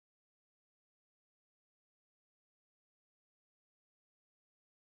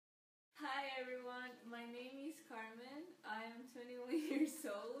Hi everyone, my name is Carmen. I am 21 years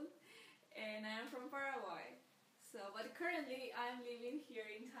old and I am from Paraguay. But currently I'm living here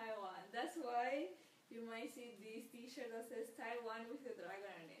in Taiwan. That's why you might see this t-shirt that says Taiwan with a dragon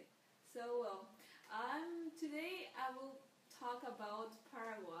on it. Today I will talk about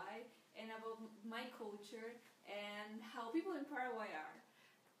Paraguay and about my culture and how people in Paraguay are.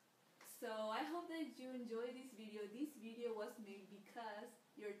 So I hope that you enjoy this video. This video was made because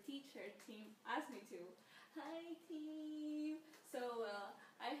your teacher team asked me to. Hi team!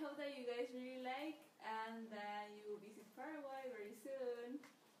 I hope that you guys really like and that you will visit Paraguay very soon.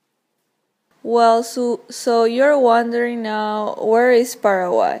 So you're wondering now, where is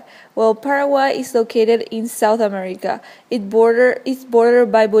Paraguay? Well, Paraguay is located in South America. It's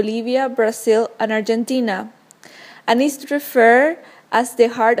bordered by Bolivia, Brazil, and Argentina, and is referred as the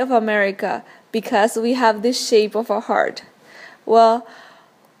heart of America because we have the shape of a heart. Well,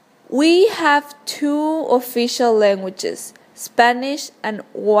 we have two official languages, Spanish and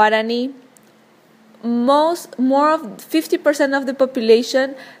Guarani. More of 50% of the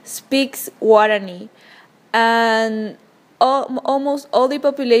population speaks Guarani, and almost all the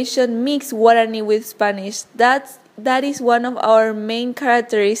population mix Guarani with Spanish. That is one of our main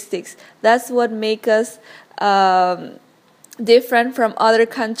characteristics. That's what makes us different from other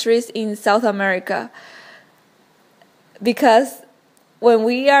countries in South America. Because when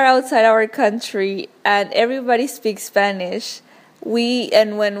we are outside our country and everybody speaks Spanish,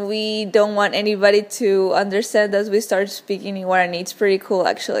 when we don't want anybody to understand us, we start speaking in Guarani. It's pretty cool,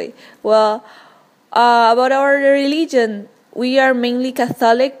 actually. Well, about our religion, we are mainly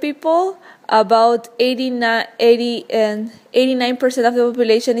Catholic people. About 89% of the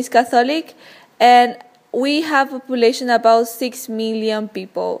population is Catholic, and we have a population about 6 million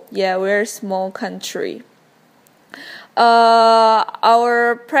people. Yeah, we're a small country.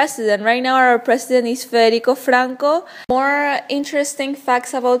 Our president is Federico Franco. More interesting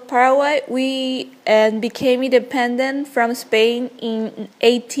facts about Paraguay: we became independent from Spain in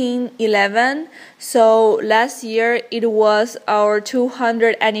 1811. So last year it was our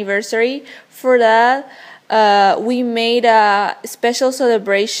 200th anniversary. For that, we made a special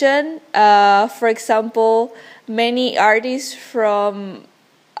celebration. For example, many artists from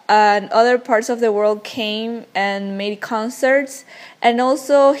other parts of the world came and made concerts, and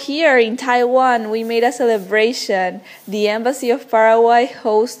also here in Taiwan we made a celebration. The Embassy of Paraguay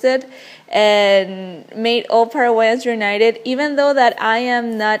hosted and made all Paraguayans united, even though that I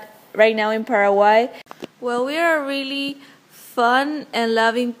am not right now in Paraguay. Well, we are really fun and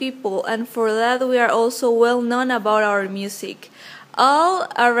loving people, and for that we are also well known about our music. All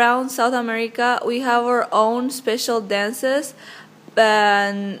around South America we have our own special dances,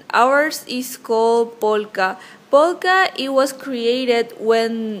 and ours is called polka. Polka, it was created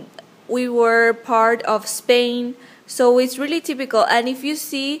when we were part of Spain, so it's really typical. And if you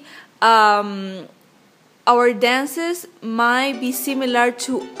see, our dances might be similar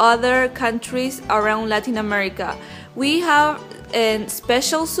to other countries around Latin America. We have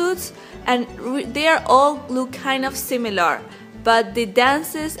special suits, and they are all look kind of similar, but the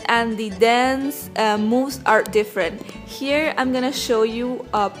dances and the dance moves are different. Here I'm gonna show you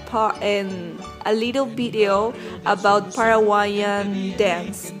a little video about Paraguayan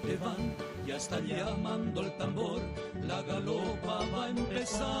dance.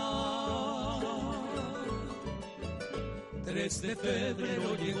 3 de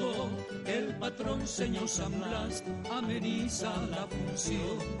febrero llegó el patrón señor San Blas, ameniza la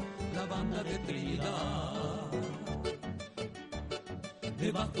función, la banda de Trinidad.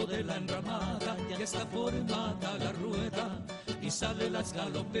 Debajo de la enramada ya está formada la rueda y salen las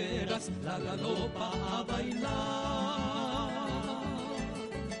galoperas, la galopa a bailar.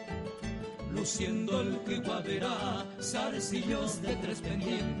 Luciendo el guaverá, zarcillos de 3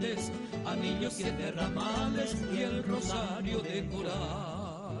 pendientes, anillos 7 ramales y el rosario de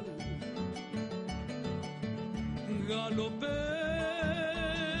coral. Galopera,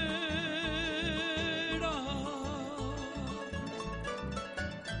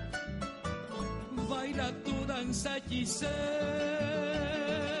 baila tu danza hechicera.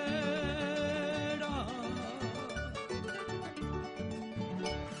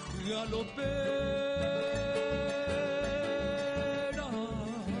 Galopera,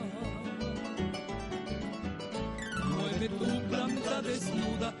 mueve tu planta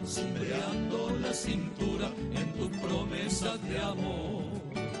desnuda, cimbreando la cintura en tus promesas de amor.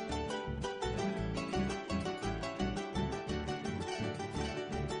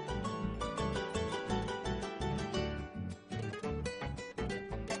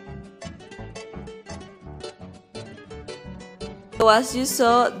 So as you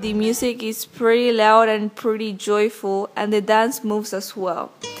saw, the music is pretty loud and pretty joyful, and the dance moves as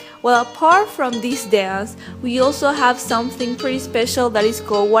well. Well, apart from this dance, we also have something pretty special that is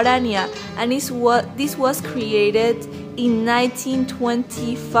called guarania, and this was created in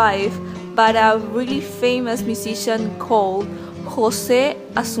 1925 by a really famous musician called José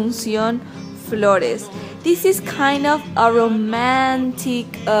Asunción Flores. This is kind of a romantic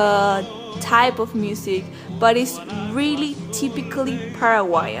type of music, but it's really typically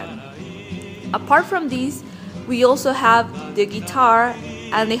Paraguayan. Apart from this, we also have the guitar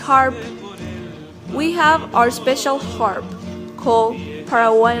and the harp. We have our special harp called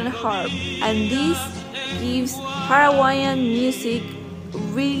Paraguayan harp, and this gives Paraguayan music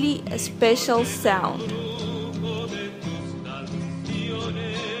really a special sound.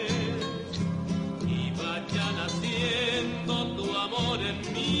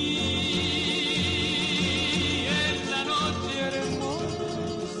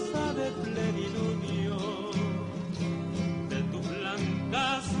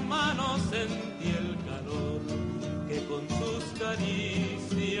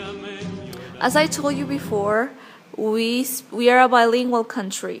 As I told you before, we are a bilingual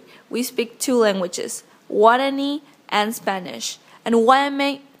country. We speak two languages, Guarani and Spanish. And why I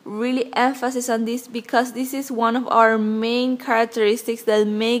make really emphasis on this, because this is one of our main characteristics that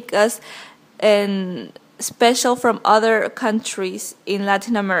make us special from other countries in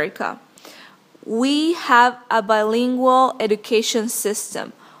Latin America. We have a bilingual education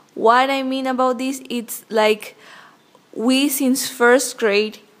system. What I mean about this, it's like we since first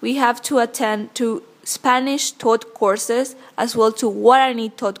grade we have to attend to Spanish taught courses as well to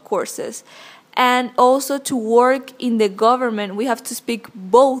Guarani taught courses, and also to work in the government we have to speak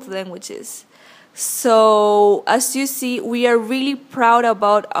both languages. So as you see, we are really proud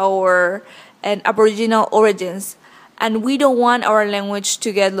about our Aboriginal origins, and we don't want our language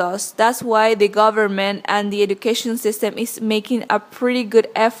to get lost. That's why the government and the education system is making a pretty good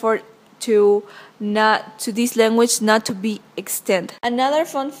effort to this language not to be extinct. Another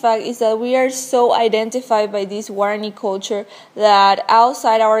fun fact is that we are so identified by this Guarani culture that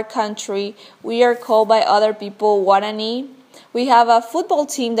outside our country we are called by other people Guarani. We have a football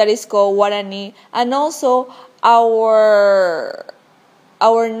team that is called Guarani, and also our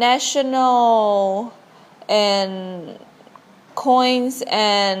national and coins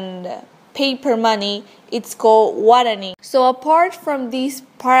and paper money, it's called Guarani. So apart from this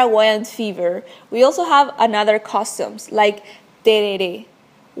Paraguayan fever, we also have another customs like tereré.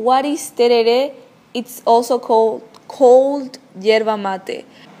 What is tereré? It's also called cold yerba mate.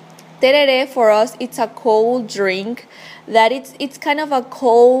 Tereré for us, it's a cold drink that it's kind of a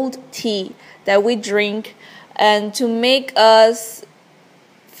cold tea that we drink, and to make us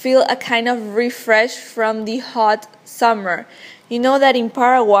feel a kind of refresh from the hot summer. You know that in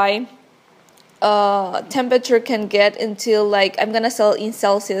Paraguay, temperature can get until, like, I'm gonna sell in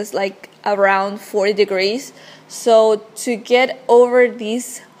Celsius, like around 40 degrees. So to get over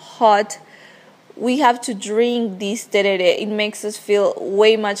this hot, we have to drink this tereré. It makes us feel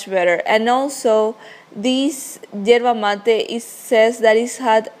way much better. And also, this yerba mate, it says that it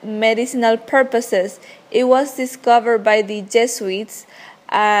had medicinal purposes. It was discovered by the Jesuits,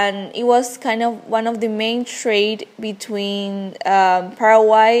 and it was kind of one of the main trade between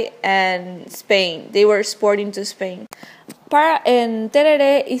Paraguay and Spain. They were exporting to Spain. And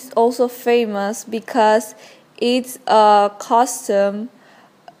tereré is also famous because it's a custom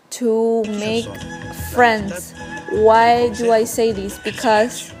to make friends. Why do I say this?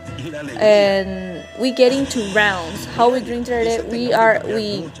 Because we get into rounds. How we drink tereré? We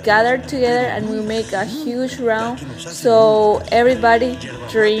gather together and we make a huge round. So everybody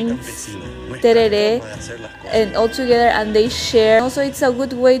drinks tereré and all together, and they share. Also, it's a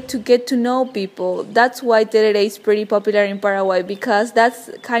good way to get to know people. That's why tereré is pretty popular in Paraguay, because that's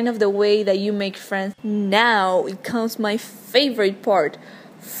kind of the way that you make friends. Now it comes my favorite part: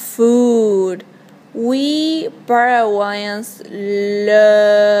 food. We Paraguayans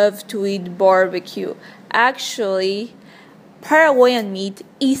love to eat barbecue. Actually, Paraguayan meat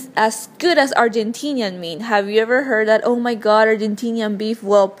is as good as Argentinian meat. Have you ever heard that? Oh my god, Argentinian beef.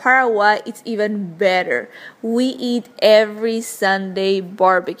 Well, Paraguay, it's even better. We eat every Sunday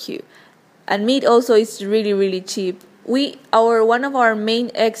barbecue. And meat also is really, really cheap. One of our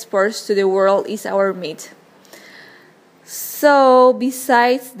main exports to the world is our meat. So,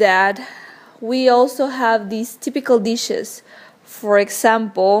 besides that, we also have these typical dishes. For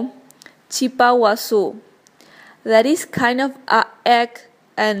example, chipaguazú. That is kind of an egg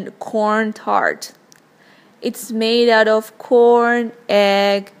and corn tart. It's made out of corn,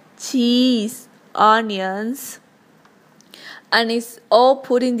 egg, cheese, onions. and it's all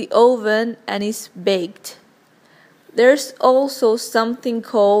put in the oven and is baked. There's also something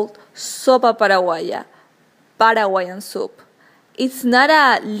called sopa paraguaya, Paraguayan soup. It's not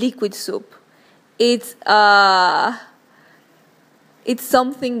a liquid soup. It's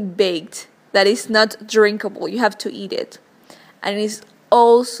something baked that is not drinkable. You have to eat it. And it's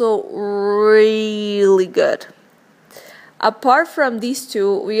also really good. Apart from these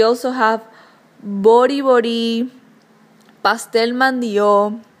two, we also have bori bori, pastel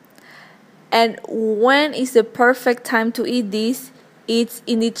mandio. And when is the perfect time to eat this? It's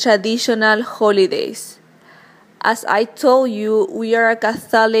in the traditional holidays. As I told you, we are a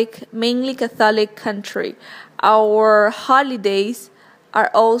mainly Catholic country. Our holidays are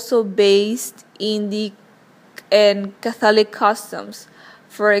also based in the Catholic customs.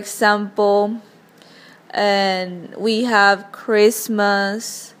 For example, and we have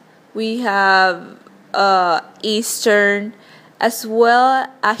Christmas, we have Easter, as well.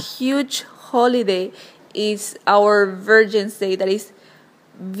 A huge holiday is our Virgin's Day, that is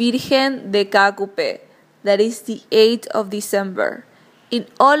Virgen de Cacupe, that is the 8th of December. In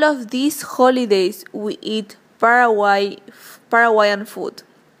all of these holidays, we eat Paraguayan food.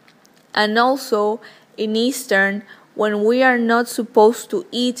 And also, in Eastern, when we are not supposed to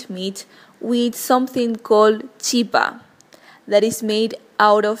eat meat, we eat something called chipa, that is made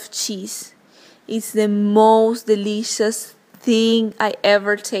out of cheese. It's the most delicious thing I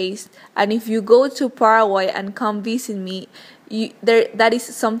ever taste. And if you go to Paraguay and come visit me, that is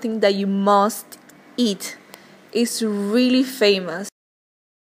something that you must eat. It's really famous.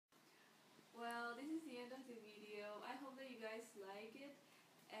 Well, this is the end of the video. I hope that you guys like it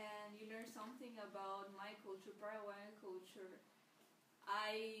and you learn something about my culture, Paraguayan culture.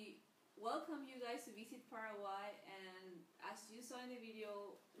 I welcome you guys to visit Paraguay, and as you saw in the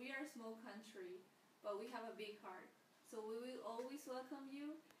video, we are a small country, but we have a big heart. So we will always welcome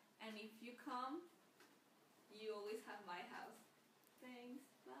you, and if you come, you always have my